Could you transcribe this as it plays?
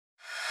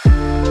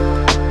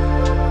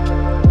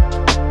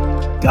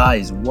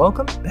Guys,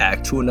 welcome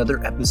back to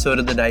another episode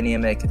of the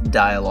Dynamic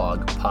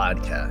Dialogue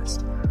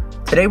Podcast.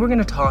 Today we're going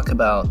to talk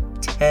about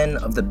 10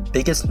 of the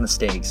biggest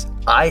mistakes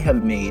I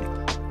have made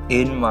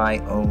in my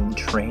own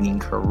training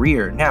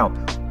career. Now,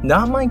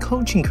 not my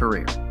coaching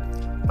career,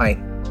 my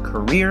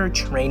career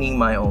training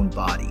my own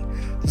body.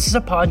 This is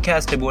a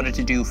podcast I've wanted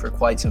to do for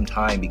quite some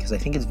time because I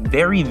think it's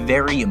very,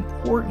 very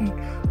important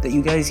that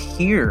you guys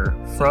hear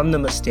from the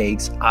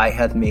mistakes I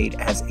have made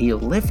as a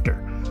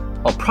lifter.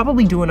 I'll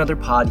probably do another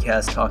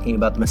podcast talking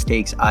about the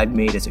mistakes I've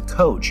made as a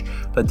coach,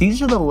 but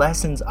these are the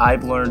lessons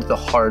I've learned the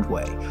hard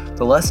way,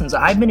 the lessons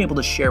I've been able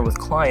to share with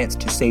clients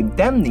to save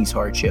them these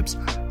hardships,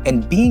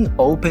 and being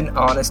open,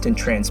 honest, and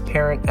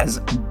transparent,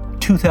 as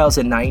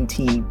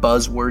 2019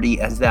 buzzwordy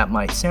as that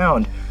might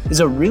sound,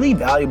 is a really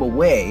valuable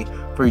way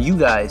for you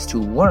guys to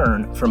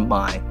learn from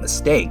my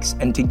mistakes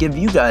and to give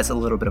you guys a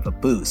little bit of a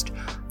boost.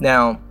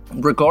 Now,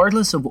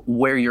 regardless of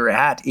where you're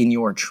at in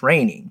your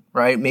training,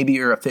 right? Maybe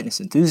you're a fitness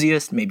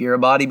enthusiast, maybe you're a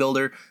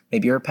bodybuilder,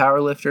 maybe you're a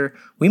power lifter.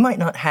 We might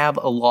not have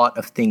a lot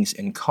of things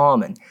in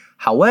common.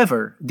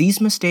 However,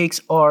 these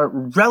mistakes are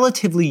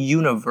relatively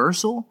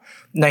universal,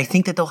 and I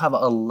think that they'll have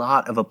a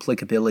lot of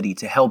applicability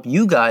to help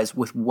you guys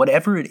with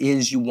whatever it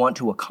is you want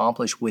to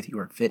accomplish with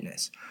your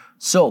fitness.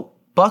 So,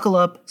 buckle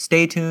up,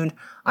 stay tuned.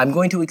 I'm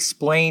going to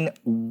explain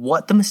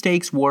what the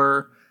mistakes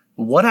were,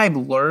 what I've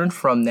learned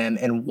from them,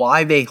 and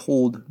why they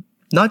hold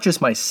not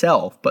just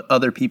myself, but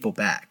other people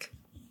back.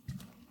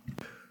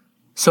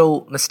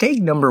 So,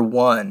 mistake number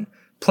one,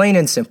 plain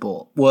and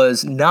simple,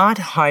 was not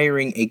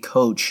hiring a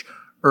coach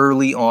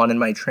early on in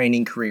my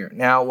training career.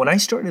 Now, when I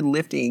started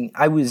lifting,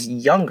 I was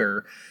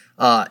younger.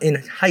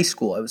 In high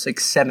school, I was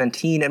like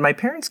 17, and my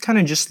parents kind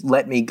of just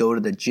let me go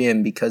to the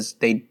gym because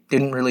they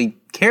didn't really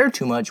care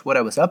too much what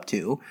I was up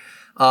to.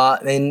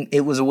 And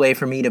it was a way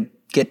for me to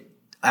get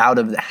out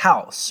of the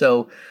house.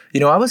 So,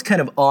 I was kind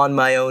of on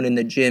my own in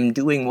the gym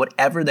doing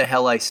whatever the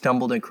hell I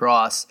stumbled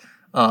across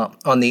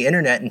on the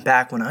internet. And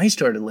back when I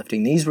started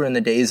lifting, these were in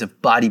the days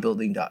of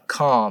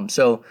bodybuilding.com.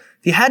 So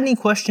if you had any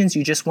questions,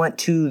 you just went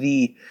to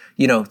the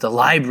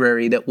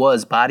library that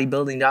was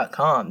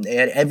bodybuilding.com. They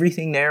had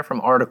everything there,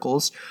 from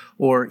articles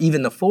or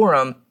even the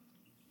forum.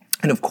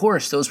 And of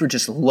course, those were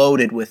just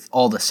loaded with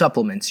all the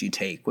supplements you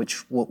take,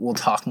 which we'll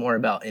talk more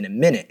about in a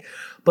minute.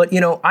 But,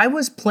 I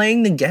was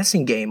playing the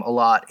guessing game a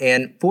lot,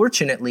 and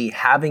fortunately,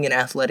 having an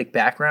athletic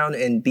background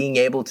and being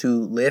able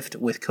to lift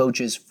with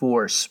coaches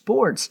for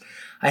sports,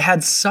 I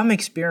had some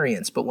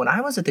experience. But when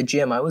I was at the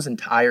gym, I was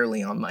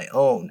entirely on my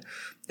own.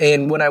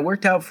 And when I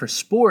worked out for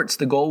sports,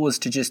 the goal was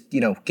to just,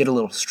 get a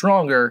little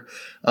stronger,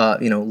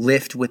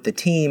 lift with the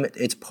team.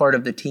 It's part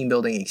of the team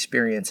building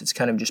experience. It's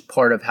kind of just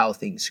part of how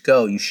things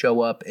go. You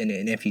show up, and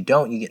if you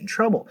don't, you get in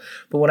trouble.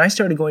 But when I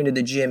started going to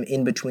the gym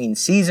in between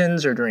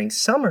seasons or during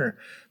summer,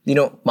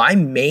 my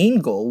main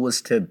goal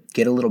was to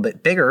get a little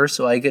bit bigger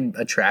so I could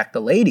attract the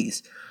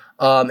ladies.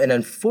 And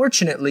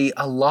unfortunately,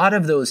 a lot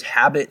of those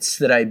habits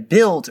that I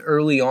built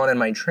early on in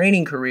my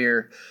training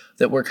career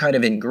that were kind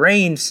of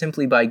ingrained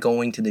simply by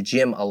going to the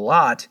gym a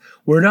lot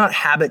were not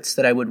habits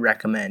that I would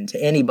recommend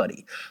to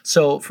anybody.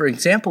 So, for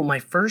example, my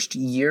first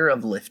year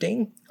of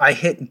lifting, I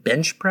hit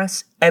bench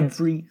press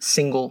every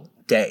single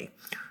day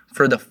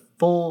for the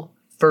full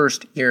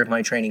first year of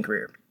my training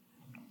career.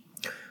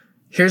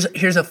 Here's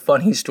a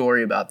funny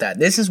story about that.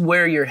 This is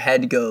where your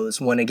head goes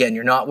when, again,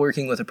 you're not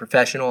working with a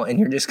professional and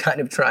you're just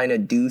kind of trying to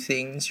do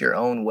things your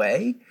own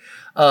way.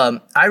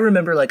 I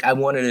remember I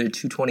wanted a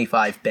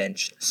 225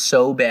 bench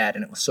so bad,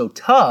 and it was so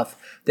tough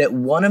that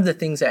one of the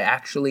things I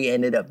actually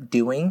ended up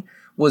doing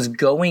was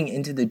going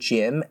into the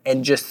gym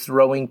and just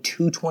throwing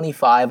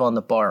 225 on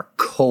the bar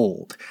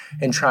cold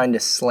and trying to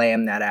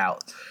slam that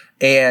out.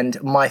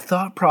 And my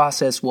thought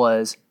process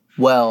was,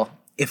 well,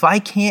 if I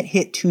can't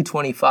hit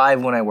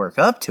 225 when I work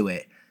up to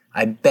it,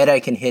 I bet I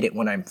can hit it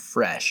when I'm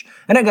fresh.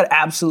 And I got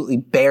absolutely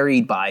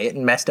buried by it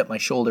and messed up my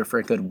shoulder for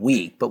a good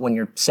week. But when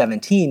you're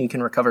 17, you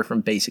can recover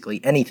from basically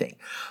anything.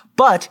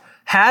 But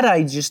had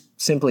I just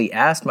simply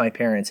asked my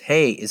parents,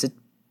 hey, is it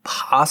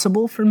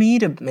possible for me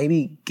to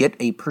maybe get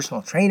a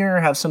personal trainer,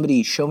 have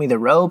somebody show me the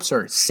ropes,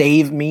 or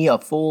save me a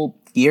full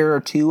year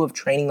or two of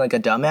training like a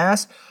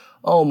dumbass?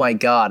 Oh my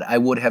God, I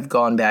would have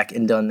gone back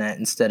and done that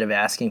instead of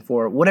asking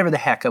for whatever the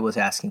heck I was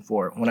asking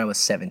for when I was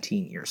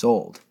 17 years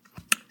old.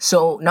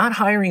 So not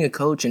hiring a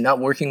coach and not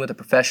working with a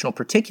professional,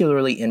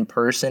 particularly in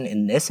person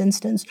in this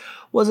instance,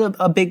 was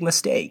a big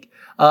mistake.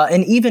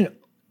 And even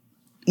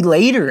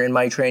later in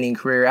my training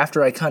career,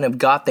 after I kind of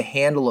got the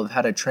handle of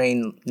how to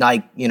train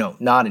not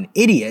an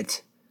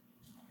idiot.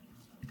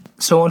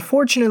 So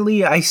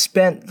unfortunately, I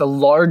spent the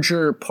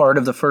larger part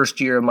of the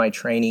first year of my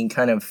training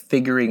kind of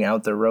figuring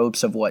out the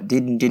ropes of what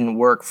did and didn't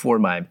work for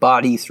my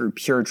body through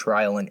pure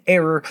trial and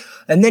error.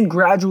 And then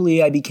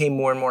gradually I became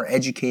more and more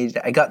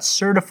educated. I got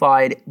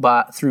certified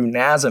through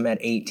NASM at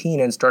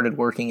 18 and started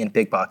working in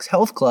big box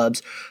health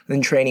clubs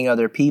and training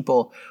other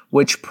people,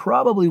 which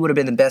probably would have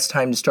been the best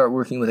time to start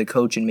working with a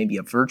coach in maybe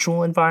a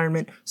virtual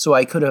environment. So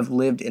I could have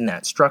lived in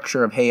that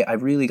structure of, hey, I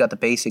really got the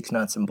basics,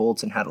 nuts and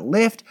bolts, and how to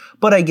lift,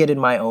 but I get in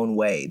my own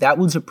way. That that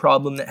was a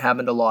problem that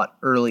happened a lot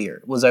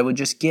earlier, was I would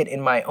just get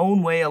in my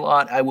own way a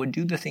lot. I would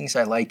do the things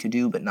I like to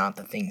do, but not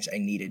the things I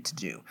needed to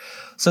do.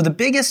 So the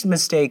biggest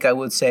mistake I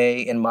would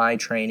say in my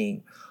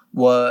training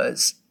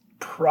was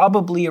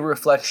probably a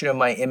reflection of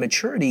my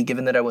immaturity,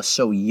 given that I was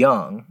so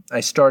young. I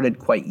started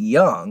quite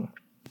young.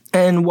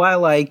 And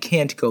while I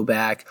can't go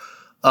back,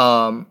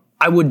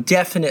 I would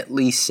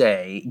definitely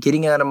say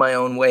getting out of my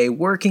own way,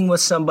 working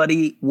with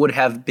somebody would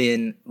have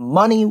been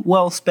money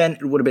well spent.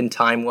 It would have been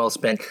time well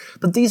spent.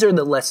 But these are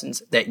the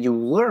lessons that you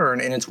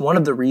learn. And it's one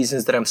of the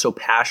reasons that I'm so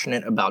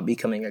passionate about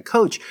becoming a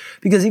coach.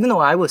 Because even though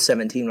I was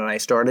 17 when I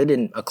started,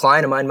 and a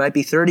client of mine might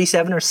be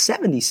 37 or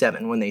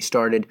 77 when they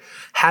started,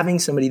 having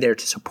somebody there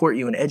to support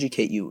you and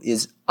educate you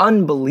is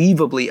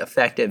unbelievably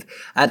effective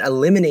at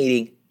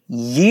eliminating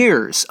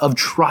years of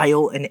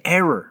trial and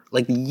error.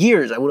 Like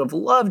years. I would have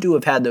loved to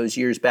have had those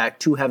years back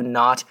to have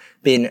not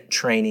been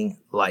training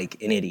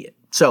like an idiot.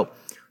 So,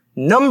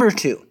 number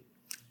 2,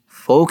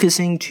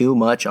 focusing too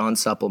much on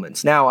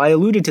supplements. Now, I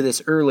alluded to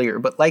this earlier,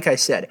 but like I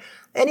said,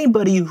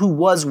 anybody who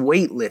was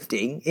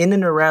weightlifting in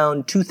and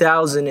around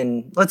 2000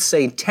 and let's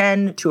say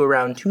 10 to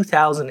around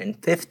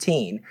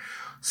 2015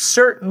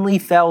 certainly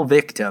fell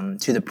victim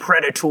to the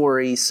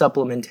predatory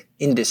supplement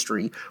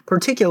industry,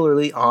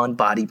 particularly on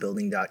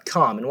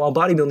bodybuilding.com. And while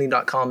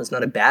bodybuilding.com is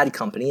not a bad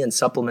company and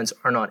supplements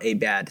are not a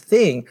bad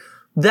thing,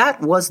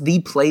 that was the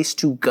place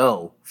to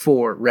go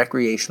for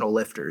recreational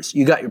lifters.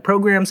 You got your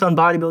programs on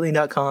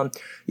bodybuilding.com.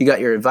 You got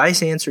your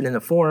advice answered in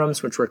the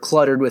forums, which were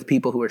cluttered with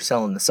people who were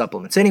selling the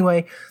supplements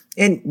anyway.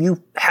 And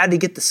you had to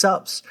get the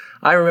subs.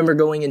 I remember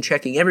going and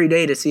checking every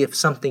day to see if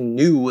something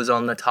new was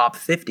on the top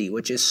 50,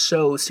 which is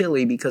so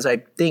silly because I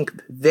think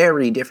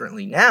very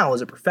differently now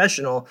as a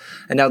professional.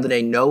 And now that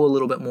I know a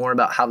little bit more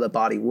about how the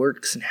body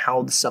works and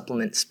how the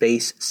supplement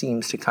space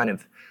seems to kind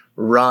of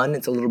run,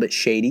 it's a little bit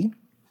shady.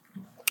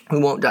 We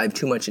won't dive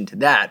too much into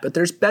that, but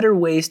there's better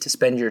ways to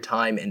spend your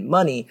time and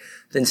money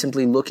than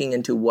simply looking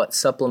into what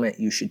supplement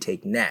you should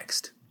take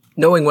next.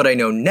 Knowing what I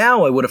know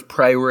now, I would have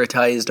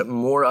prioritized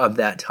more of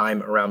that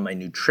time around my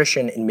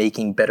nutrition and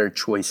making better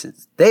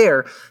choices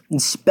there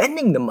and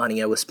spending the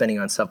money I was spending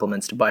on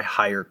supplements to buy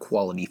higher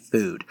quality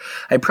food.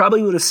 I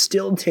probably would have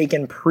still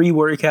taken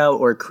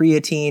pre-workout or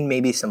creatine,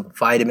 maybe some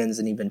vitamins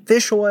and even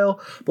fish oil,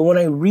 but when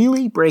I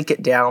really break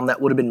it down, that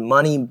would have been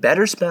money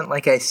better spent,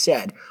 like I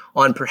said,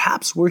 on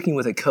perhaps working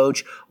with a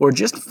coach or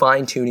just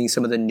fine-tuning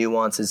some of the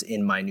nuances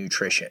in my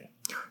nutrition.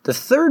 The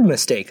third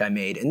mistake I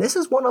made, and this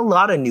is one a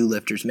lot of new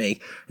lifters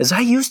make, is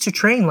I used to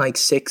train like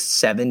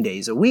 6-7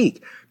 days a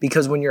week.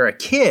 Because when you're a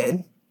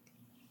kid,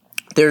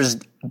 there's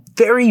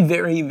very,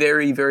 very,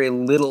 very, very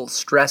little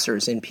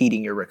stressors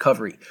impeding your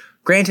recovery.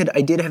 Granted,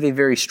 I did have a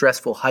very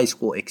stressful high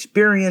school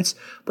experience,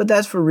 but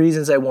that's for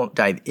reasons I won't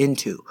dive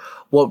into.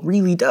 What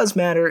really does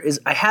matter is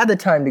I had the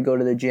time to go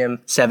to the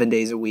gym 7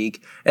 days a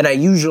week, and I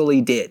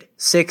usually did,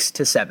 6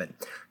 to 7.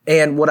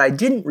 And what I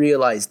didn't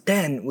realize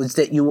then was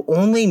that you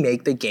only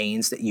make the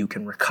gains that you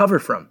can recover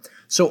from.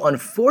 So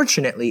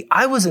unfortunately,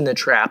 I was in the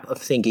trap of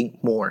thinking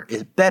more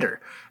is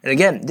better. And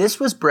again, this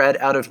was bred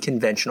out of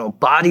conventional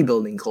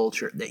bodybuilding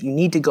culture, that you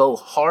need to go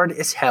hard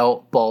as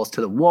hell, balls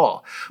to the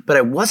wall. But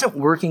I wasn't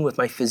working with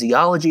my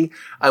physiology,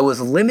 I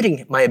was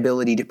limiting my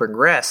ability to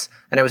progress,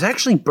 and I was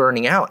actually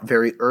burning out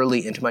very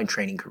early into my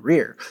training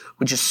career,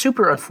 which is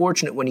super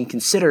unfortunate when you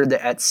consider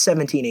that at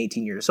 17,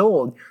 18 years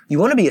old, you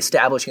want to be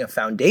establishing a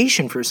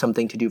foundation for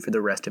something to do for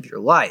the rest of your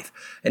life.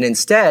 And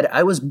instead,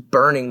 I was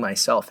burning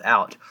myself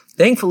out.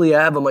 Thankfully,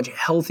 I have a much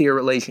healthier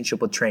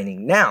relationship with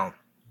training now.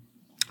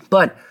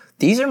 But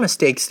these are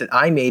mistakes that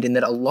I made and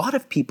that a lot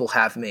of people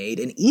have made,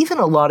 and even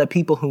a lot of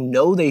people who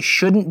know they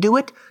shouldn't do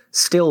it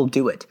still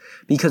do it.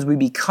 Because we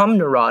become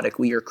neurotic,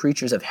 we are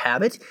creatures of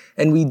habit,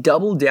 and we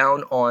double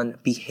down on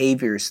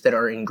behaviors that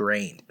are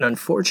ingrained. And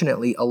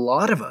unfortunately, a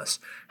lot of us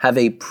have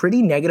a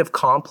pretty negative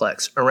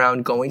complex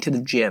around going to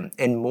the gym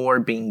and more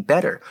being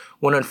better,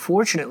 when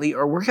unfortunately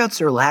our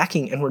workouts are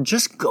lacking and we're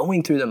just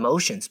going through the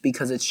motions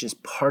because it's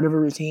just part of a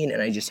routine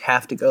and I just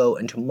have to go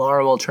and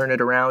tomorrow I'll turn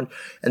it around,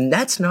 and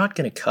that's not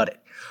going to cut it.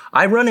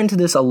 I run into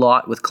this a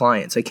lot with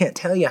clients. I can't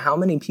tell you how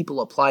many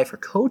people apply for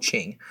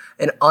coaching,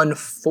 and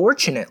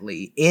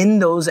unfortunately, in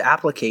those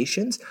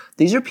applications,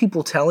 these are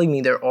people telling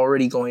me they're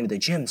already going to the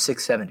gym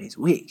 6-7 days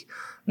a week.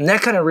 And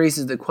that kind of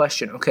raises the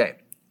question, okay,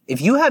 if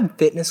you have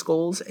fitness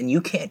goals and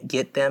you can't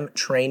get them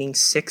training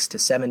 6 to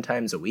 7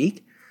 times a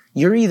week,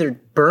 you're either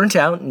burnt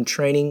out and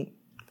training,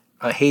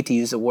 I hate to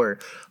use the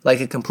word,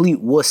 like a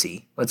complete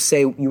wussy. Let's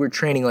say you were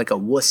training like a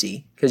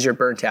wussy because you're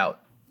burnt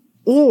out.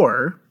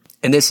 Or,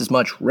 and this is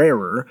much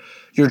rarer,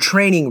 you're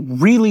training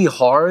really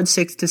hard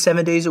 6 to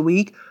 7 days a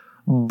week,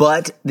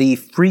 but the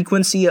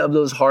frequency of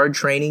those hard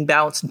training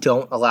bouts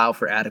don't allow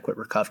for adequate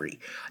recovery.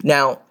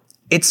 Now,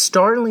 it's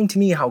startling to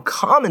me how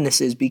common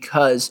this is,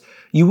 because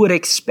you would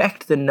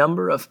expect with the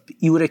number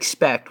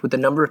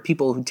of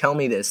people who tell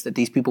me this, that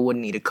these people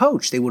wouldn't need a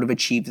coach. They would have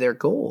achieved their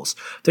goals.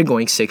 They're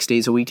going 6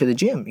 days a week to the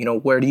gym.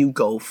 Where do you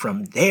go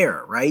from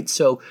there, right?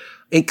 So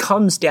It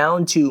comes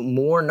down to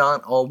more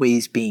not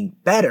always being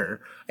better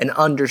and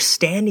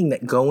understanding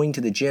that going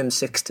to the gym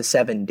 6 to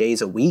 7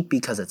 days a week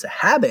because it's a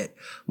habit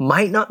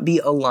might not be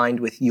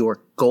aligned with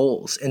your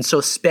goals. And so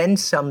spend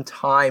some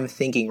time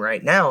thinking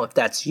right now, if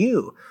that's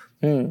you,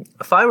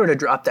 if I were to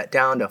drop that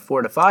down to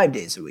 4 to 5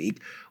 days a week,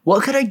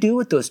 what could I do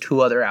with those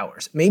 2 other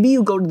hours? Maybe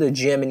you go to the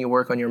gym and you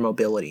work on your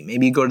mobility.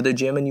 Maybe you go to the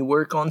gym and you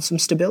work on some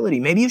stability.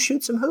 Maybe you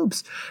shoot some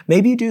hoops.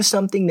 Maybe you do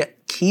something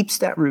that keeps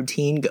that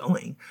routine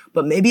going,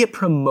 but maybe it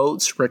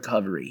promotes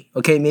recovery.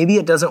 Okay, maybe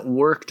it doesn't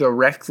work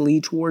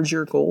directly towards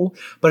your goal,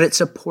 but it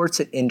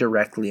supports it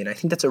indirectly. And I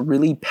think that's a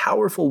really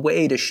powerful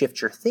way to shift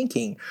your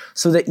thinking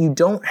so that you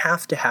don't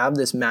have to have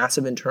this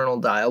massive internal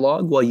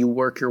dialogue while you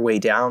work your way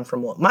down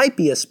from what might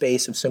be a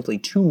space of simply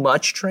too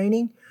much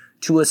training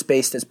to a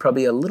space that's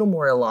probably a little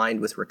more aligned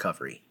with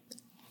recovery.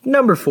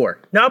 Number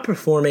 4, not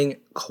performing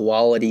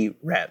quality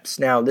reps.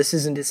 Now, this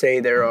isn't to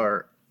say there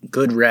are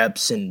good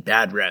reps and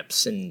bad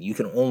reps, and you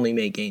can only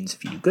make gains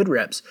if you do good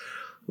reps.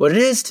 What it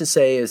is to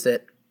say is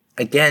that,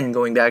 again,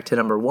 going back to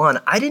number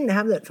 1, I didn't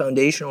have that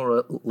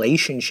foundational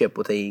relationship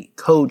with a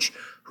coach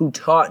who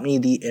taught me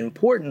the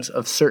importance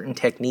of certain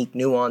technique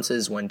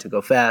nuances, when to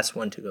go fast,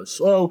 when to go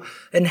slow,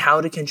 and how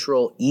to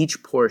control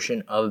each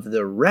portion of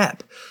the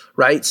rep,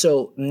 right?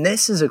 So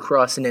this is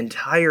across an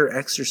entire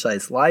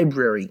exercise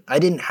library. I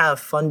didn't have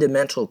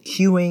fundamental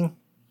cueing,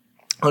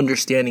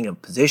 understanding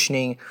of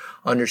positioning,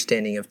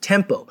 understanding of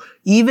tempo.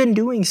 Even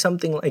doing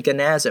something like a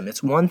NASM,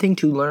 it's one thing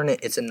to learn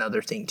it, it's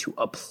another thing to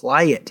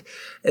apply it.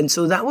 And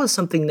so that was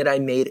something that I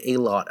made a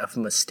lot of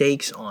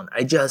mistakes on.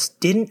 I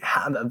just didn't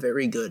have a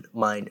very good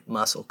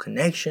mind-muscle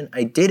connection.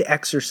 I did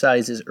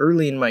exercises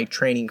early in my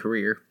training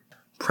career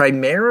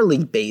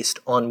primarily based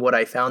on what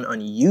I found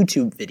on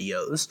YouTube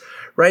videos,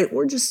 right?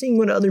 Or just seeing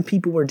what other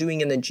people were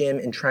doing in the gym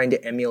and trying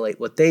to emulate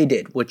what they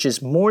did, which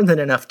is more than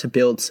enough to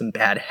build some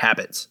bad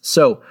habits.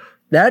 So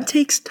that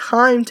takes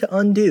time to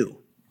undo.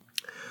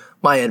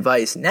 My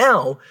advice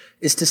now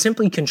is to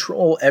simply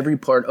control every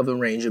part of the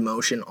range of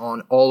motion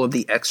on all of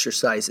the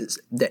exercises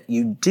that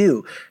you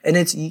do. And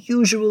it's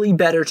usually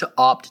better to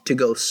opt to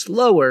go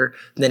slower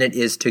than it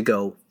is to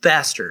go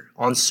faster.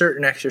 On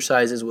certain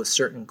exercises with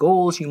certain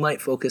goals, you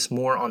might focus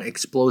more on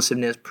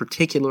explosiveness,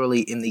 particularly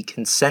in the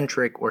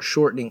concentric or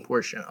shortening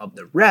portion of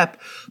the rep.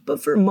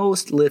 But for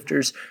most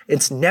lifters,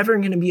 it's never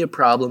going to be a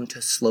problem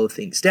to slow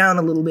things down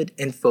a little bit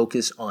and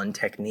focus on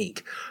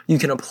technique. You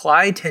can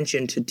apply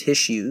tension to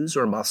tissues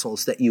or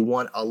muscles that you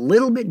want a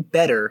little bit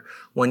better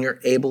when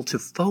you're able to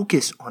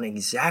focus on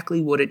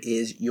exactly what it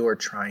is you're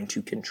trying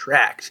to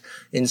contract.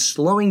 In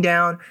slowing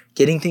down,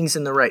 getting things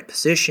in the right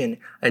position,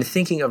 and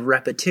thinking of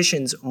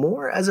repetitions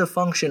more as a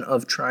function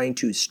of trying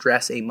to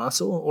stress a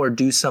muscle or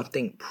do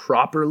something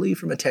properly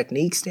from a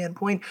technique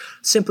standpoint,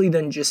 simply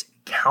than just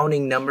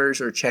counting numbers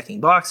or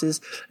checking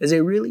boxes, is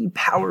a really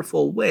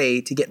powerful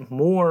way to get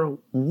more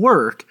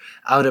work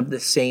out of the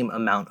same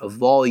amount of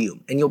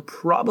volume. And you'll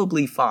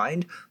probably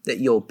find that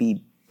you'll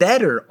be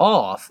better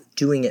off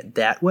doing it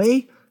that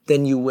way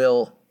than you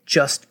will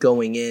just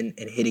going in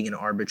and hitting an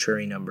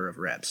arbitrary number of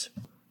reps.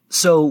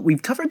 So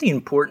we've covered the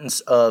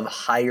importance of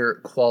higher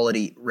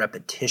quality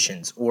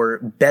repetitions, or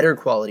better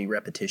quality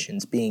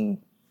repetitions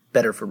being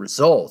better for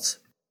results,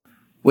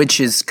 which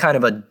is kind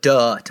of a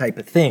duh type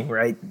of thing,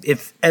 right?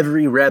 If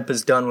every rep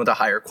is done with a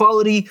higher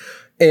quality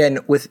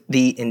and with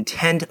the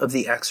intent of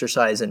the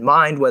exercise in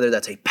mind, whether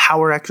that's a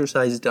power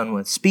exercise done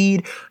with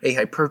speed, a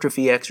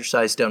hypertrophy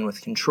exercise done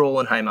with control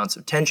and high amounts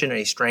of tension,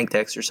 a strength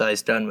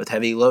exercise done with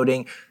heavy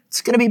loading,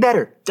 it's going to be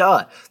better.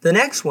 Duh. The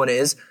next one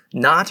is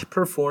not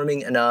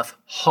performing enough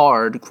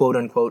hard, quote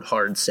unquote,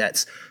 hard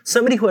sets.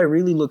 Somebody who I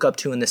really look up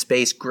to in the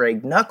space,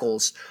 Greg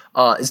Nuckols,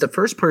 is the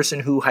first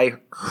person who I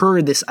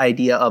heard this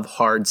idea of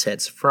hard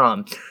sets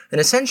from. And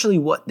essentially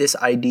what this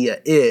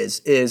idea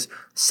is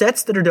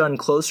sets that are done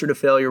closer to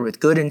failure with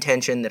good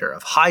intention, that are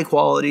of high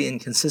quality and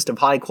consist of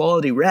high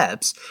quality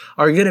reps,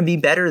 are going to be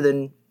better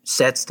than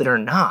sets that are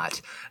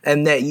not,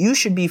 and that you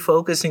should be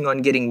focusing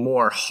on getting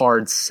more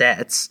hard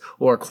sets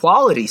or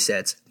quality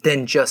sets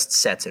than just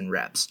sets and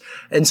reps.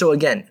 And so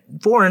again,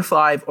 4 and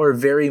 5 are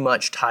very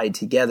much tied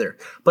together.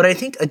 But I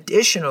think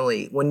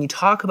additionally, when you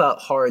talk about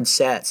hard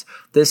sets,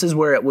 this is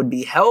where it would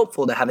be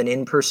helpful to have an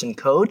in-person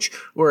coach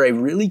or a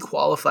really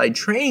qualified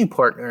training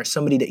partner,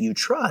 somebody that you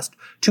trust,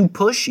 to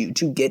push you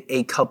to get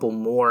a couple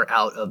more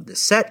out of the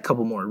set,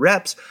 couple more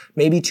reps,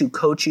 maybe to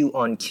coach you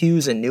on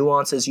cues and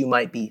nuances you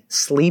might be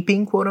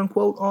sleeping, quote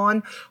unquote,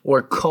 on,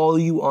 or call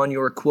you on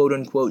your quote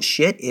unquote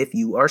shit if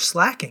you are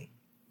slacking.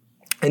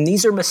 And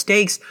these are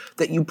mistakes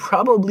that you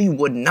probably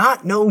would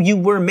not know you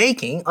were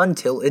making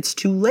until it's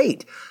too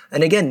late.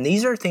 And again,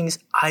 these are things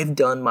I've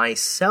done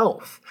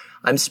myself.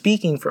 I'm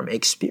speaking from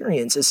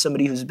experience as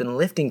somebody who's been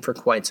lifting for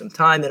quite some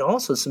time, and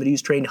also somebody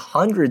who's trained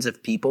hundreds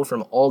of people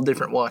from all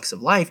different walks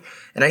of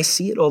life. And I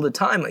see it all the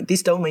time. Like,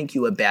 these don't make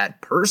you a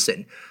bad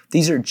person.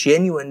 These are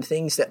genuine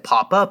things that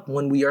pop up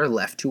when we are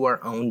left to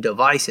our own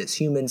devices.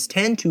 Humans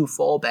tend to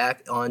fall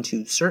back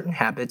onto certain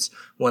habits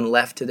when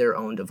left to their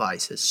own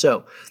devices.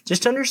 So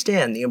just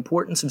understand the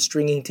importance of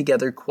stringing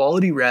together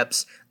quality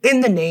reps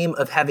in the name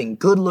of having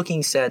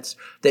good-looking sets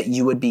that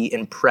you would be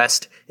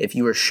impressed if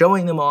you were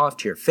showing them off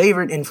to your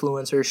favorite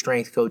influencer,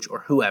 strength coach,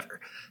 or whoever.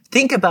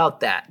 Think about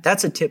that.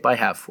 That's a tip I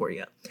have for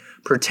you.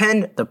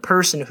 Pretend the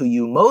person who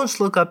you most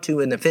look up to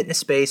in the fitness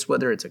space,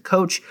 whether it's a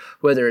coach,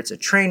 whether it's a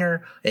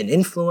trainer, an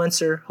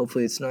influencer,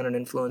 hopefully it's not an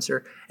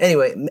influencer.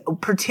 Anyway,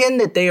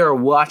 pretend that they are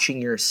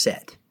watching your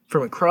set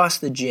from across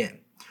the gym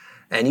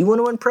and you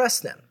want to impress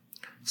them.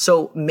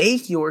 So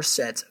make your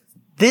sets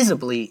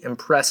visibly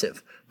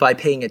impressive by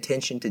paying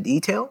attention to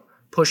detail,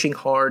 pushing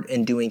hard,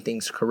 and doing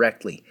things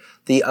correctly.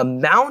 The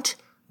amount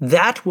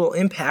that will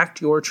impact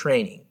your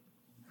training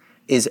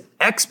is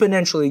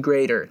exponentially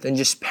greater than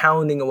just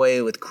pounding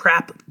away with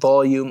crap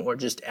volume or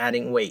just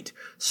adding weight.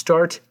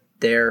 Start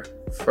there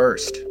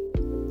first.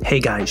 Hey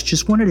guys,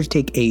 just wanted to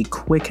take a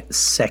quick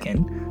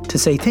second to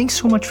say thanks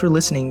so much for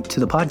listening to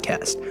the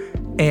podcast.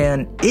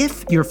 And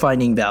if you're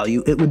finding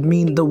value, it would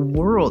mean the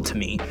world to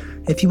me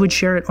if you would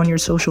share it on your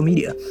social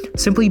media.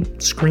 Simply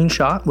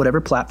screenshot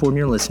whatever platform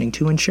you're listening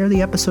to and share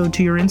the episode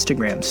to your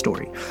Instagram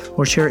story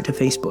or share it to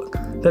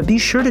Facebook. But be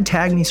sure to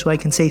tag me so I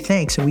can say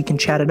thanks and we can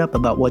chat it up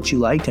about what you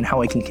liked and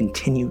how I can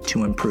continue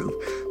to improve.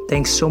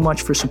 Thanks so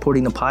much for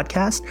supporting the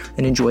podcast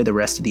and enjoy the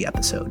rest of the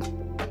episode.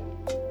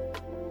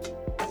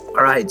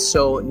 All right,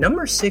 so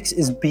number 6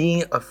 is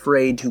being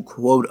afraid to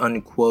quote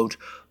unquote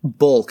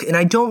bulk. And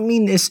I don't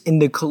mean this in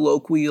the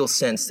colloquial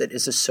sense that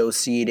is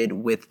associated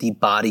with the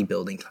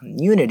bodybuilding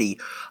community.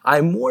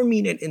 I more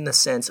mean it in the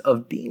sense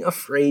of being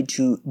afraid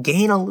to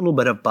gain a little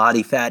bit of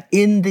body fat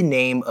in the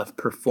name of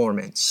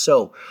performance.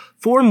 So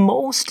for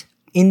most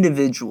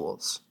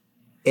individuals,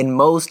 in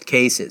most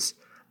cases,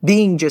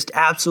 being just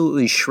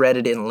absolutely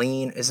shredded and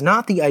lean is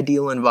not the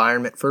ideal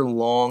environment for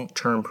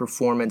long-term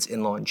performance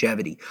and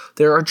longevity.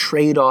 There are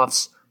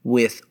trade-offs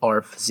with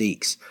our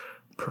physiques.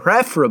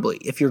 Preferably,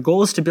 if your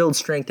goal is to build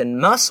strength and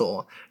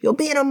muscle, you'll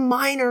be in a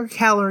minor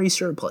calorie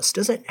surplus.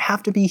 Doesn't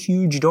have to be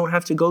huge. You don't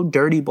have to go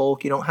dirty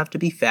bulk. You don't have to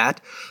be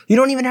fat. You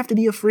don't even have to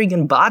be a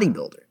friggin'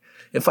 bodybuilder.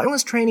 If I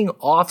was training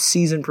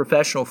off-season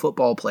professional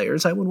football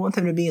players, I would want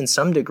them to be in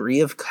some degree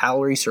of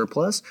calorie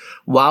surplus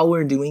while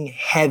we're doing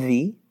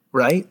heavy,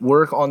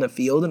 work on the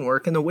field and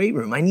work in the weight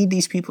room. I need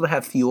these people to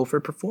have fuel for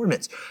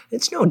performance.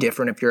 It's no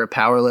different if you're a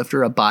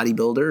powerlifter, a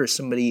bodybuilder, or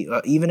somebody,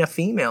 even a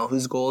female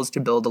whose goal is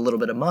to build a little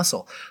bit of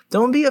muscle.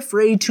 Don't be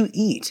afraid to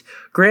eat.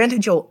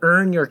 Granted, you'll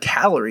earn your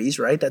calories,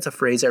 right? That's a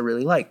phrase I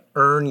really like.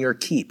 Earn your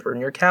keep, earn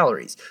your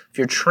calories. If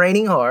you're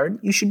training hard,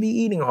 you should be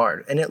eating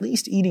hard and at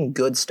least eating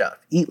good stuff.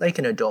 Eat like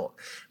an adult.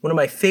 One of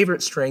my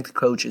favorite strength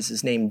coaches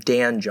is named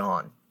Dan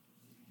John.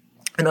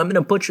 And I'm going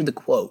to butcher the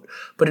quote,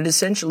 but it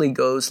essentially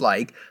goes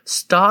like,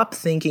 stop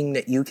thinking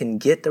that you can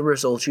get the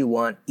results you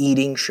want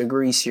eating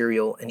sugary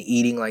cereal and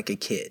eating like a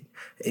kid.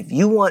 If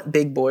you want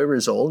big boy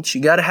results,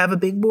 you got to have a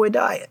big boy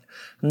diet.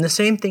 And the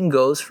same thing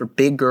goes for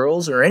big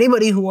girls or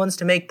anybody who wants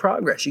to make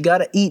progress. You got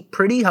to eat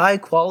pretty high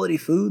quality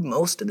food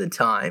most of the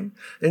time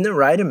in the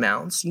right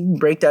amounts. You can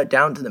break that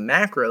down to the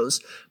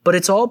macros, but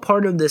it's all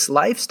part of this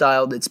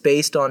lifestyle that's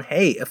based on,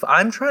 hey, if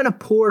I'm trying to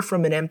pour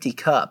from an empty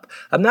cup,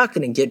 I'm not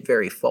going to get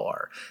very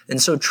far.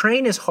 And so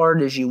train as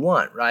hard as you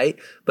want, right?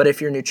 But if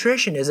your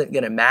nutrition isn't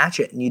going to match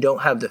it and you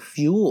don't have the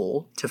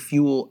fuel to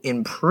fuel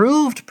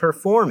improved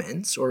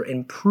performance or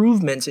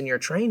improvements in your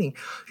training,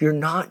 you're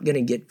not going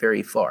to get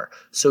very far.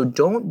 So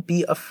don't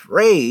be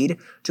afraid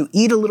to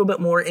eat a little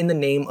bit more in the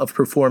name of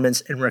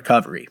performance and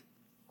recovery.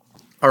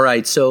 All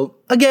right, so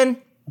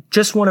again,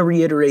 just want to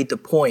reiterate the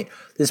point.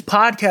 This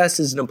podcast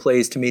isn't a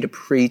place to me to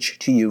preach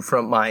to you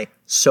from my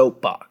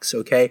soapbox,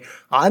 okay?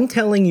 I'm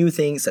telling you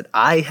things that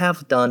I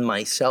have done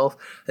myself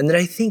and that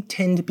I think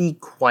tend to be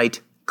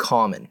quite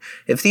common.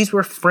 If these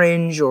were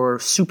fringe or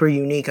super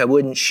unique, I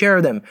wouldn't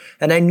share them.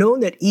 And I know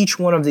that each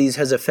one of these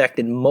has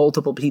affected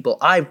multiple people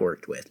I've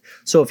worked with.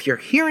 So if you're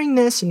hearing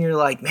this and you're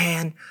like,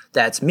 man,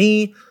 that's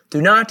me,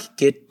 do not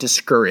get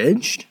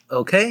discouraged,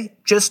 okay?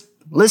 Just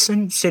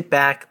listen, sit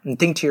back, and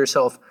think to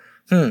yourself,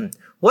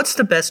 what's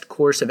the best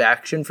course of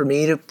action for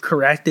me to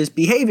correct this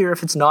behavior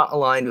if it's not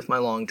aligned with my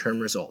long-term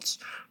results?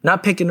 I'm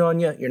not picking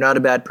on you. You're not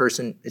a bad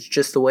person. It's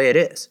just the way it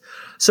is.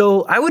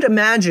 So I would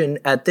imagine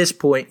at this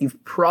point,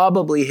 you've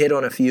probably hit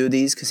on a few of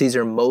these because these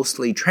are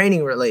mostly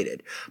training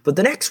related. But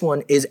the next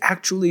one is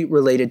actually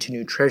related to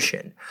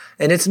nutrition.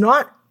 And it's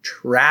not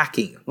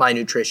tracking my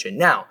nutrition.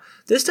 Now,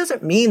 this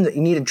doesn't mean that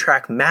you need to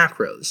track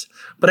macros,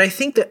 but I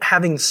think that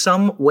having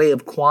some way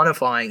of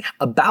quantifying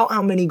about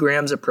how many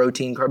grams of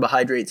protein,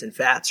 carbohydrates, and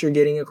fats you're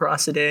getting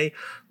across a day,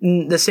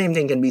 the same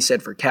thing can be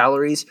said for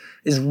calories,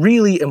 is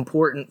really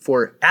important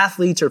for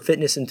athletes or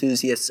fitness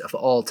enthusiasts of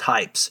all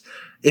types.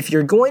 If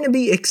you're going to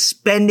be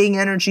expending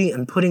energy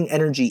and putting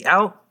energy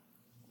out,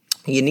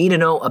 you need to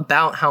know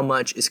about how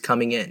much is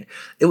coming in.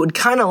 It would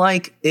kind of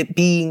like it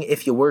being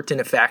if you worked in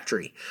a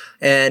factory.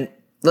 And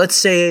let's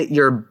say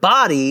your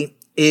body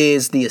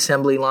is the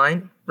assembly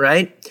line,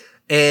 right?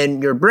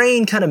 and your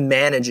brain kind of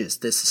manages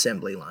this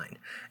assembly line.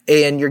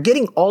 And you're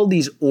getting all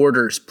these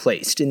orders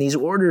placed, and these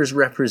orders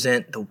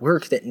represent the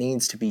work that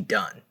needs to be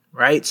done,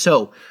 right?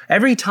 So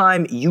every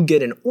time you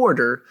get an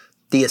order,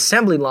 the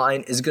assembly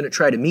line is going to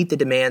try to meet the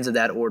demands of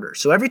that order.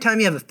 So every time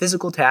you have a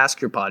physical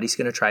task, your body's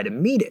going to try to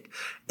meet it.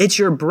 It's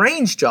your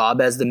brain's job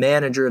as the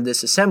manager of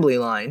this assembly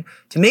line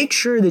to make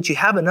sure that you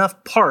have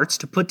enough parts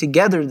to put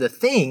together the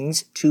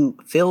things to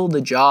fill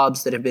the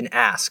jobs that have been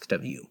asked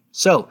of you.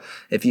 So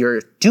if you're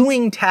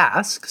doing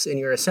tasks and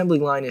your assembly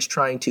line is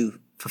trying to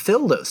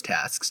fulfill those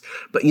tasks,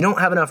 but you don't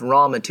have enough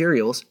raw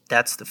materials,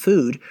 that's the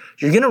food,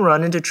 you're going to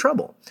run into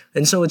trouble.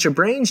 And so it's your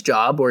brain's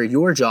job or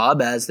your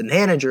job as the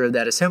manager of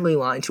that assembly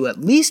line to at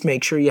least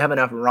make sure you have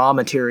enough raw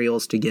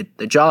materials to get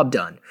the job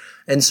done.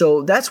 And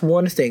so that's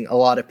one thing a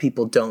lot of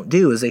people don't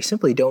do is they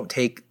simply don't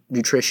take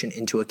nutrition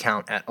into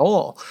account at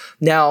all.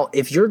 Now,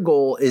 if your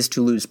goal is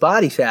to lose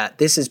body fat,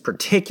 this is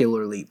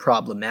particularly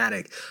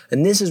problematic.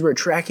 And this is where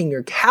tracking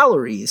your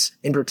calories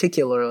in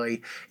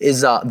particularly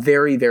is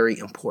very, very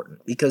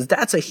important, because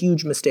that's a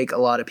huge mistake a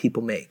lot of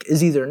people make,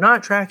 is either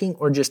not tracking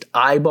or just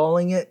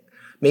eyeballing it.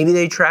 Maybe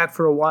they track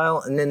for a while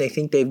and then they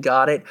think they've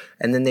got it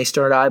and then they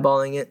start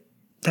eyeballing it.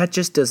 That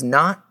just does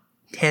not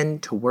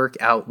tend to work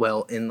out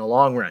well in the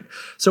long run.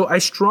 So I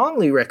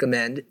strongly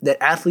recommend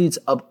that athletes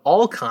of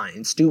all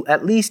kinds do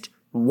at least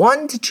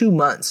 1 to 2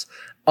 months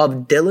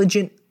of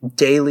diligent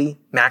daily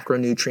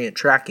macronutrient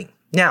tracking.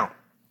 Now,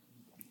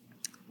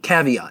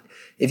 caveat,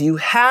 if you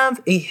have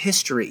a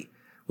history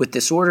with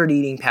disordered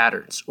eating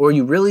patterns, or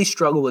you really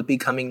struggle with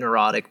becoming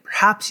neurotic,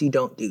 perhaps you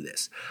don't do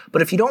this.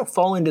 But if you don't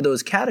fall into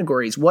those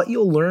categories, what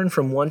you'll learn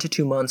from 1 to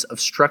 2 months of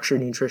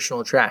structured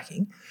nutritional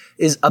tracking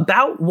is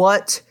about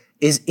what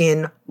is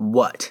in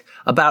what,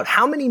 about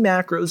how many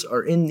macros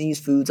are in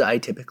these foods I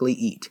typically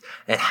eat,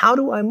 and how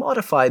do I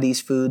modify these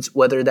foods,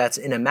 whether that's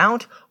in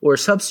amount or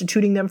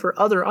substituting them for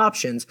other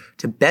options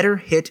to better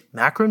hit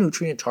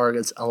macronutrient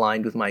targets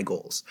aligned with my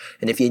goals.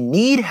 And if you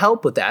need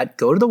help with that,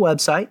 go to the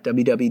website,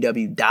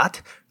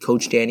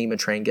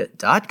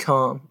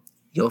 www.coachdanymatranga.com.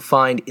 You'll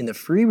find in the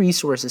free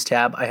resources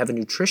tab, I have a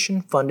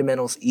nutrition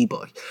fundamentals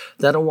ebook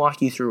that'll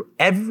walk you through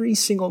every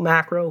single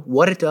macro,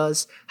 what it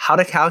does, how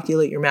to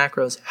calculate your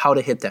macros, how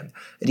to hit them.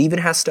 It even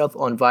has stuff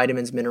on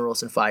vitamins,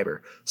 minerals, and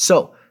fiber.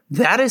 So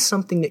that is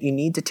something that you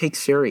need to take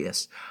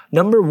serious.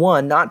 Number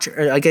one,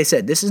 like I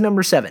said, this is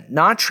number 7,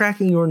 not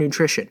tracking your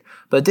nutrition.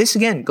 But this,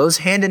 again, goes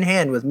hand in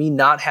hand with me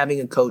not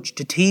having a coach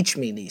to teach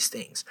me these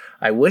things.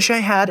 I wish I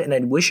had, and I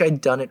wish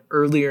I'd done it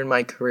earlier in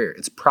my career.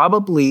 It's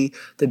probably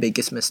the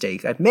biggest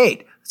mistake I've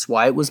made. That's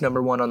why it was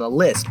number 1 on the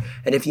list.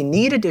 And if you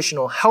need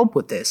additional help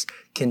with this,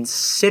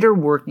 consider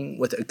working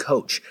with a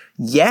coach.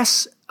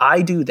 Yes,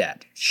 I do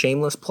that.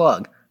 Shameless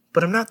plug.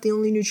 But I'm not the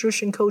only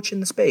nutrition coach in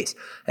the space.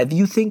 If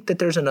you think that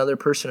there's another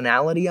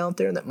personality out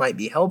there that might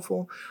be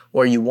helpful,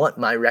 or you want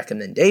my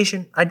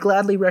recommendation, I'd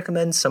gladly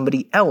recommend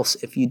somebody else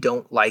if you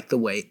don't like the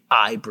way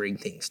I bring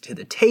things to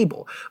the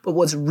table. But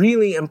what's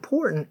really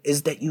important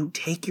is that you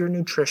take your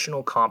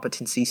nutritional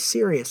competency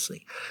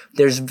seriously.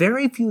 There's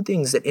very few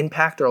things that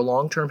impact our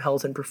long-term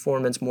health and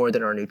performance more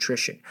than our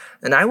nutrition.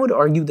 And I would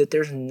argue that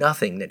there's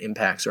nothing that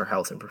impacts our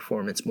health and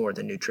performance more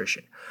than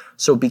nutrition.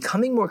 So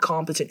becoming more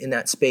competent in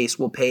that space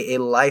will pay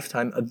a lifetime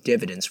of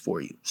dividends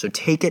for you. So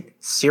take it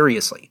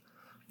seriously.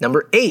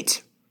 Number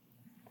 8,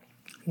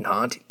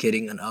 not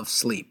getting enough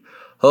sleep.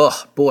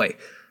 Oh boy,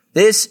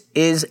 this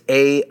is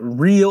a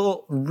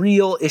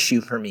real issue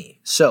for me.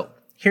 So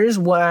here's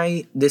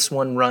why this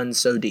one runs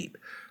so deep.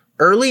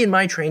 Early in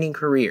my training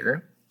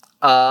career,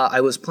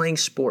 I was playing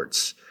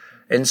sports.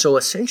 And so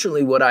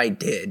essentially what I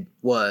did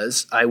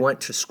was I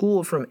went to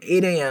school from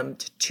 8 a.m.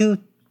 to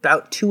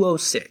about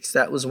 2:06.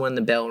 That was when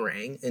the bell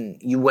rang, and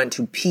you went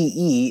to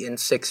PE in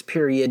 6th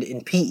period.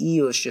 In PE,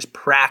 it was just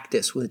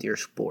practice with your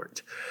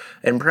sport.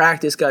 And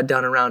practice got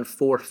done around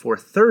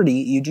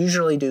 4:30. You'd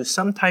usually do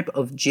some type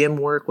of gym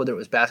work, whether it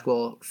was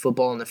basketball,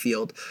 football on the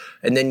field,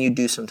 and then you'd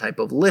do some type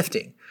of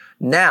lifting.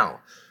 Now,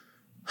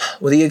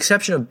 with the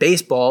exception of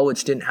baseball,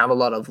 which didn't have a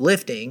lot of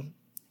lifting,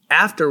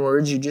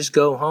 afterwards, you just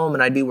go home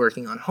and I'd be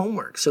working on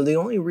homework. So the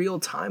only real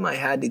time I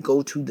had to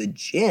go to the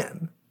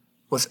gym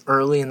was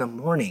early in the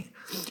morning.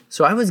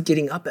 So I was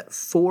getting up at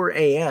 4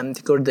 a.m.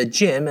 to go to the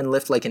gym and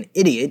lift like an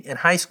idiot in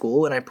high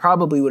school, and I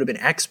probably would have been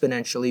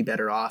exponentially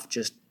better off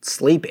just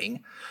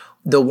sleeping.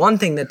 The one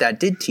thing that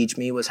did teach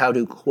me was how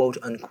to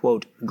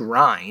quote-unquote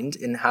grind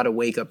and how to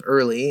wake up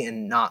early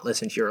and not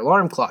listen to your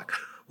alarm clock,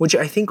 which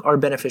I think are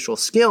beneficial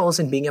skills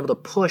in being able to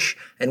push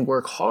and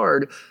work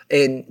hard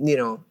and,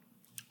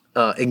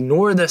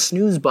 ignore the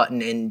snooze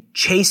button and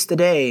chase the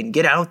day and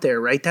get out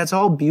there, right? That's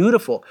all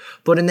beautiful.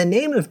 But in the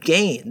name of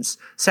gains,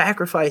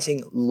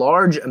 sacrificing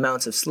large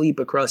amounts of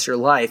sleep across your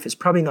life is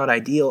probably not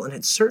ideal, and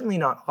it's certainly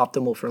not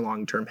optimal for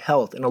long-term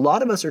health. And a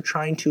lot of us are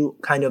trying to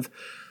kind of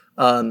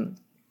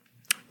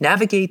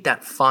navigate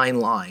that fine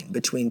line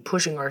between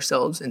pushing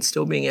ourselves and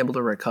still being able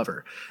to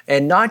recover.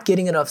 And not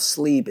getting enough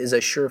sleep is a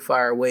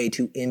surefire way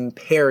to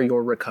impair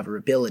your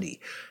recoverability.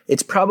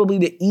 It's probably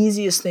the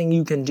easiest thing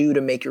you can do to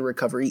make your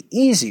recovery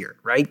easier,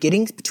 right?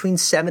 Getting between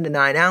 7 to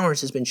 9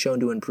 hours has been shown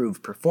to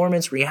improve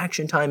performance,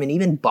 reaction time, and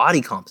even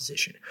body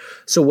composition.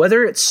 So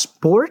whether it's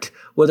sport,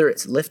 whether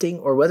it's lifting,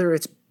 or whether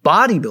it's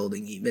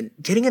bodybuilding even,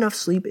 getting enough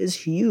sleep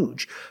is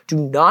huge. Do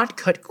not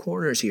cut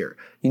corners here.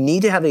 You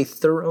need to have a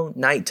thorough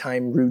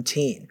nighttime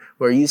routine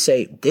where you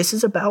say, this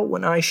is about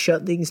when I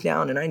shut things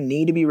down and I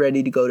need to be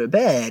ready to go to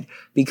bed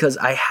because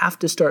I have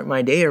to start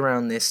my day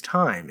around this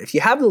time. If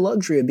you have the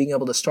luxury of being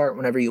able to start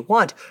whenever you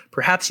want,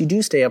 perhaps you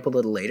do stay up a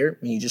little later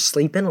and you just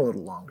sleep in a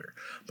little longer.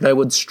 But I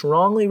would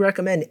strongly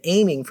recommend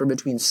aiming for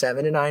between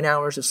 7 to 9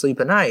 hours of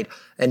sleep a night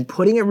and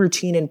putting a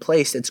routine in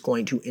place that's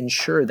going to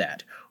ensure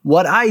that.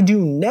 What I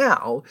do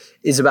now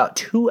is about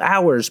 2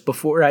 hours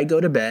before I go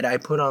to bed, I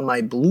put on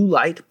my blue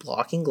light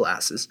blocking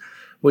glasses,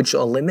 which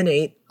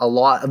eliminate a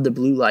lot of the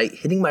blue light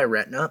hitting my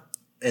retina.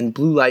 And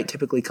blue light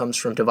typically comes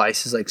from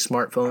devices like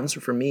smartphones,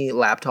 or for me,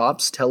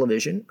 laptops,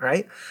 television,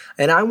 right?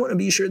 And I want to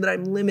be sure that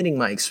I'm limiting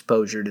my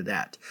exposure to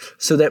that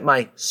so that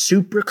my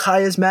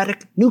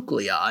suprachiasmatic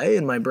nuclei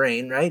in my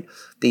brain, right,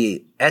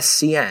 the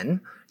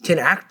SCN, can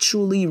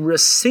actually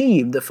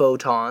receive the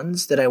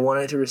photons that I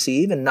want it to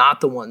receive and not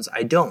the ones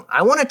I don't.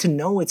 I want it to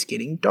know it's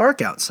getting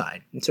dark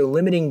outside. And so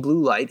limiting blue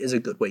light is a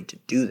good way to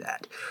do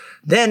that.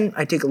 Then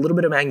I take a little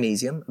bit of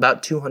magnesium,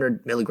 about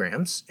 200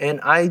 milligrams,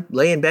 and I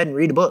lay in bed and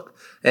read a book.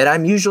 And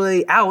I'm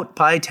usually out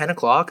by 10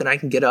 o'clock, and I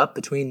can get up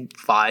between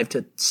 5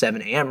 to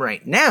 7 a.m.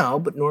 right now,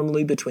 but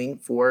normally between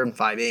 4 and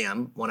 5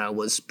 a.m. when I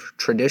was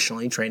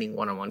traditionally training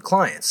one-on-one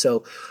clients. So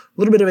a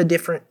little bit of a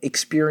different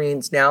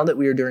experience now that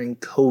we are during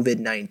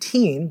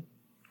COVID-19.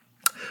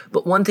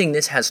 But one thing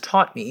this has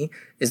taught me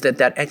is that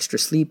extra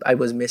sleep I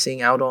was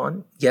missing out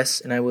on,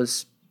 yes, and I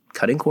was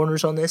cutting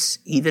corners on this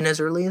even as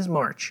early as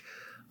March,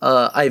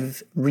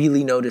 I've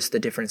really noticed the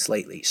difference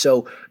lately.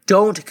 So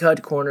don't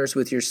cut corners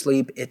with your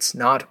sleep. It's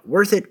not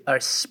worth it,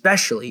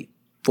 especially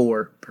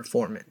for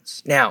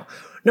performance. Now,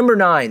 number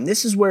 9,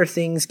 this is where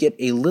things get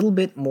a little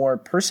bit more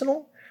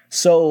personal.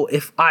 So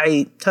if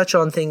I touch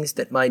on things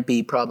that might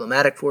be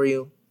problematic for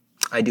you,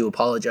 I do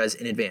apologize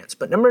in advance.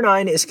 But number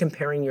 9 is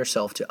comparing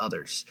yourself to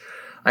others.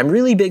 I'm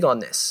really big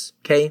on this,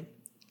 okay?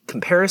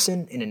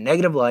 Comparison in a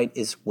negative light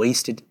is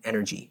wasted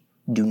energy.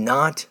 Do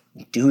not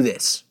do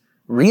this.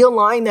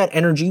 Realign that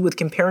energy with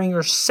comparing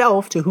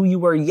yourself to who you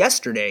were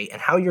yesterday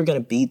and how you're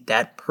going to beat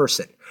that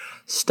person.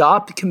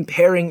 Stop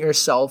comparing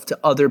yourself to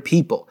other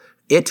people.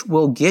 It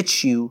will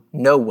get you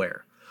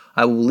nowhere.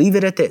 I will leave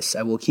it at this.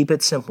 I will keep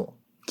it simple.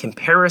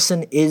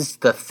 Comparison is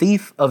the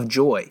thief of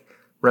joy.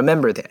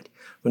 Remember that.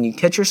 When you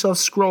catch yourself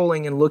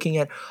scrolling and looking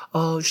at,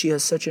 oh, she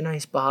has such a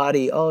nice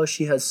body. Oh,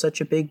 she has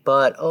such a big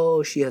butt.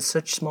 Oh, she has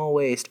such small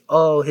waist.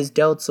 Oh, his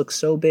delts look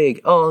so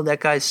big. Oh, that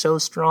guy's so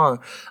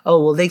strong.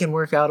 Oh, well, they can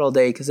work out all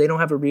day because they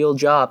don't have a real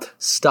job.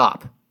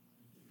 Stop.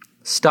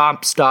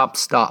 Stop, stop,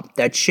 stop.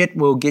 That shit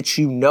will get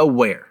you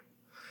nowhere.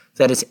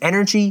 That is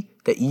energy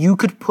that you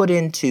could put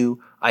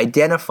into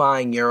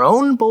identifying your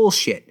own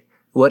bullshit,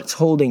 what's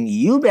holding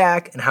you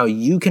back, and how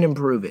you can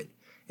improve it.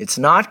 It's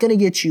not going to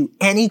get you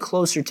any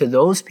closer to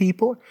those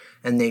people,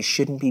 and they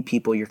shouldn't be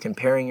people you're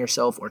comparing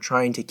yourself or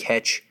trying to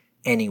catch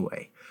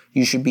anyway.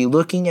 You should be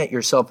looking at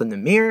yourself in the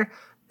mirror,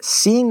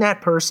 seeing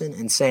that person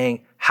and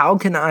saying, how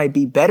can I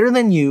be better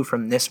than you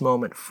from this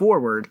moment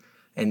forward?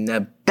 And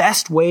the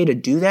best way to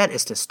do that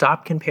is to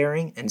stop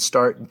comparing and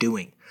start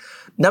doing.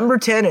 Number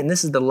 10, and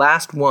this is the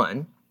last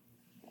one,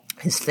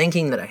 is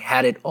thinking that I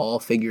had it all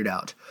figured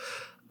out.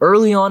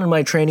 Early on in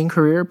my training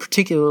career,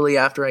 particularly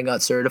after I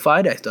got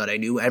certified, I thought I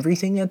knew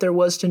everything that there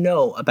was to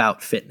know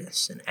about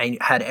fitness. And I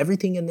had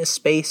everything in this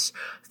space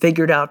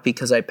figured out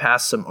because I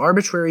passed some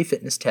arbitrary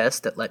fitness tests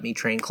that let me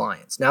train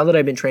clients. Now that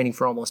I've been training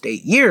for almost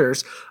 8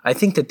 years, I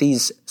think that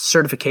these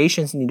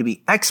certifications need to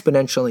be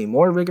exponentially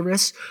more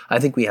rigorous. I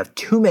think we have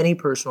too many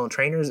personal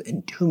trainers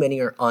and too many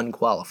are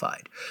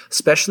unqualified,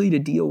 especially to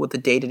deal with the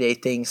day-to-day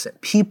things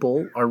that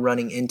people are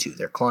running into,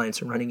 their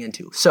clients are running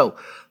into. So,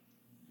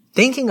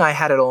 thinking I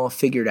had it all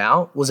figured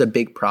out was a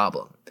big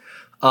problem.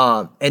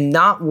 And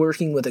not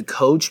working with a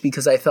coach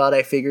because I thought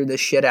I figured this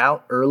shit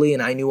out early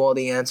and I knew all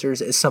the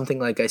answers is something,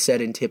 like I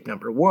said in tip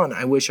number 1,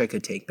 I wish I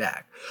could take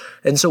back.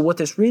 And so what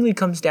this really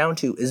comes down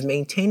to is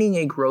maintaining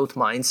a growth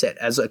mindset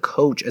as a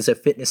coach, as a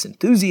fitness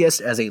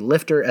enthusiast, as a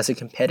lifter, as a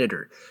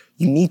competitor.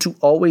 You need to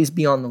always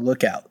be on the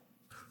lookout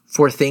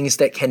for things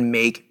that can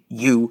make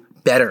you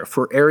better,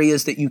 for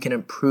areas that you can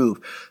improve,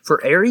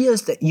 for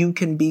areas that you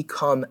can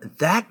become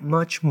that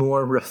much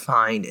more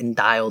refined and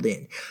dialed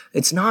in.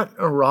 It's not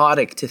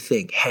erotic to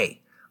think,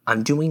 hey,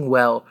 I'm doing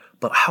well,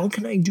 but how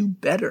can I do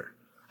better?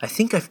 I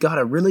think I've got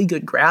a really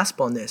good grasp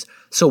on this.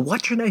 So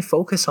what should I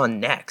focus on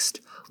next?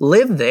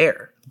 Live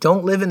there.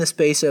 Don't live in the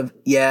space of,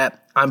 yeah,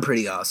 I'm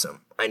pretty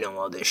awesome. I know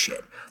all this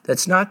shit.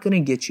 That's not going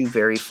to get you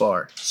very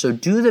far. So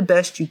do the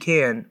best you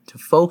can to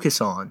focus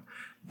on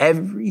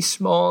every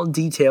small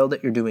detail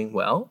that you're doing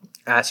well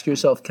Ask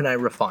yourself, can I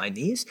refine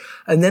these?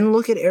 And then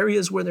look at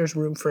areas where there's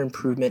room for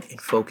improvement and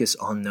focus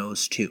on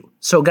those too.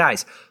 So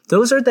guys,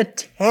 those are the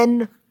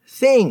 10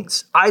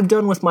 things I've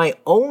done with my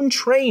own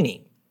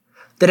training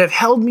that have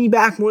held me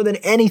back more than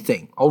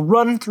anything. I'll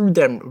run through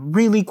them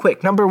really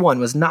quick. Number 1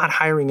 was not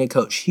hiring a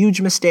coach. Huge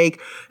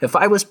mistake. If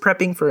I was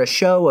prepping for a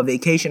show, a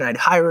vacation, I'd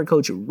hire a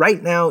coach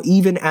right now,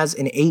 even as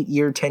an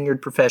 8-year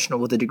tenured professional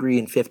with a degree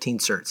in 15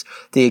 certs.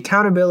 The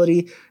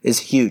accountability is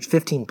huge.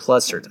 15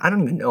 plus certs. I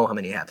don't even know how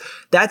many I have.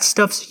 That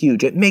stuff's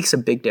huge. It makes a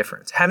big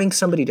difference. Having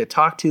somebody to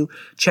talk to,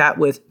 chat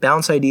with,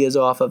 bounce ideas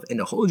off of, and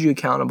to hold you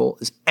accountable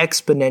is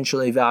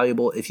exponentially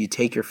valuable if you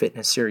take your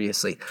fitness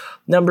seriously.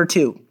 Number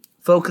 2,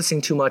 focusing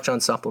too much on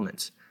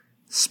supplements.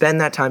 Spend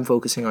that time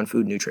focusing on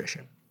food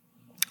nutrition.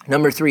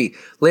 Number 3,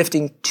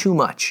 lifting too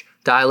much.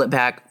 Dial it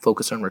back,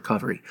 focus on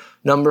recovery.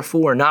 Number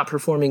 4, not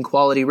performing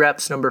quality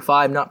reps. Number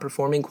 5, not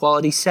performing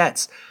quality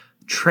sets.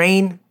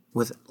 Train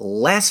with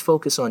less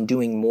focus on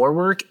doing more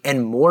work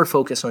and more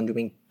focus on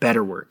doing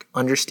better work.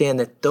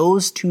 Understand that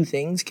those 2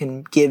 things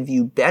can give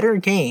you better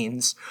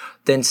gains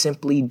than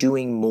simply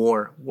doing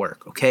more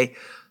work, okay?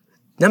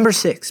 Number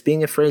 6,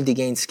 being afraid to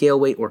gain scale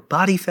weight or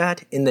body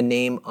fat in the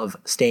name of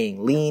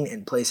staying lean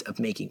in place of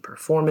making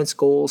performance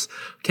goals.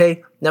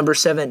 Okay. Number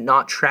 7,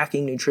 not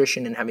tracking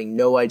nutrition and having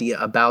no idea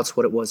about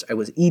what it was I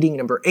was eating.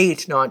 Number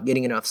 8, not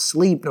getting enough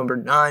sleep. Number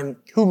 9,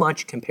 too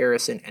much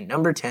comparison. And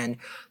number 10,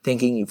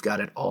 thinking you've got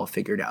it all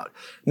figured out.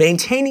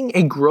 Maintaining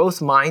a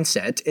growth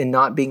mindset and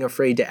not being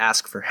afraid to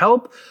ask for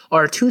help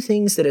are 2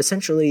 things that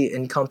essentially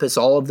encompass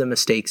all of the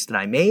mistakes that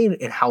I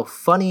made. And how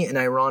funny and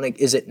ironic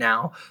is it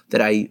now that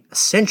I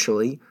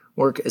essentially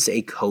work as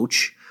a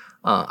coach.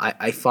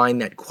 I find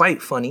that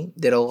quite funny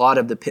that a lot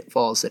of the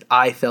pitfalls that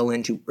I fell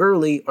into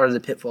early are the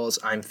pitfalls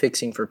I'm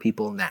fixing for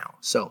people now.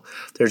 So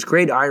there's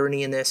great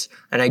irony in this,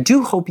 and I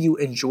do hope you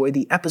enjoy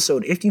the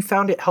episode. If you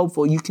found it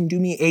helpful, you can do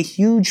me a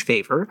huge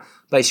favor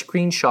by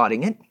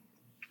screenshotting it,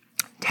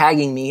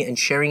 tagging me, and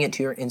sharing it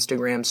to your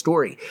Instagram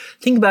story.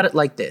 Think about it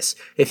like this.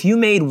 If you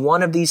made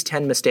one of these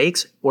 10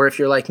 mistakes, or if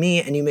you're like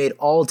me and you made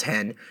all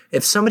 10,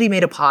 if somebody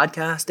made a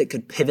podcast that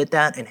could pivot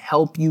that and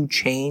help you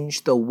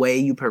change the way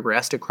you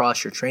progressed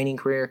across your training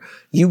career,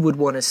 you would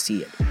want to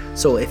see it.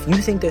 So if you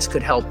think this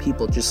could help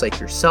people just like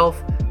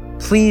yourself,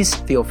 please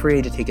feel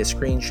free to take a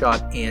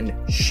screenshot and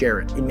share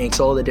it. It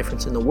makes all the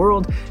difference in the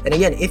world. And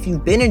again, if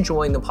you've been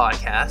enjoying the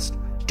podcast,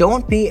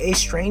 don't be a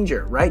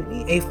stranger. Write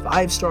me a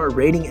 5-star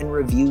rating and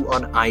review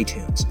on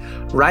iTunes.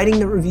 Writing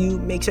the review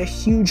makes a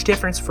huge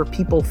difference for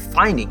people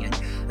finding it.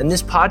 And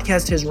this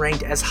podcast has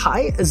ranked as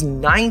high as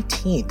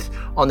 19th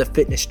on the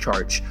fitness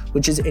charts,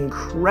 which is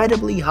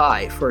incredibly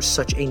high for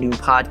such a new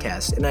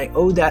podcast. And I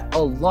owe that a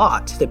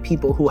lot to the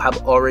people who have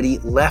already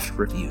left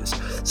reviews.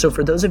 So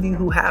for those of you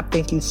who have,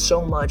 thank you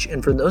so much.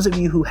 And for those of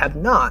you who have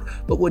not,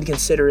 but would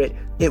consider it,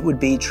 it would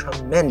be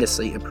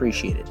tremendously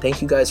appreciated.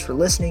 Thank you guys for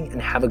listening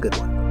and have a good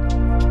one.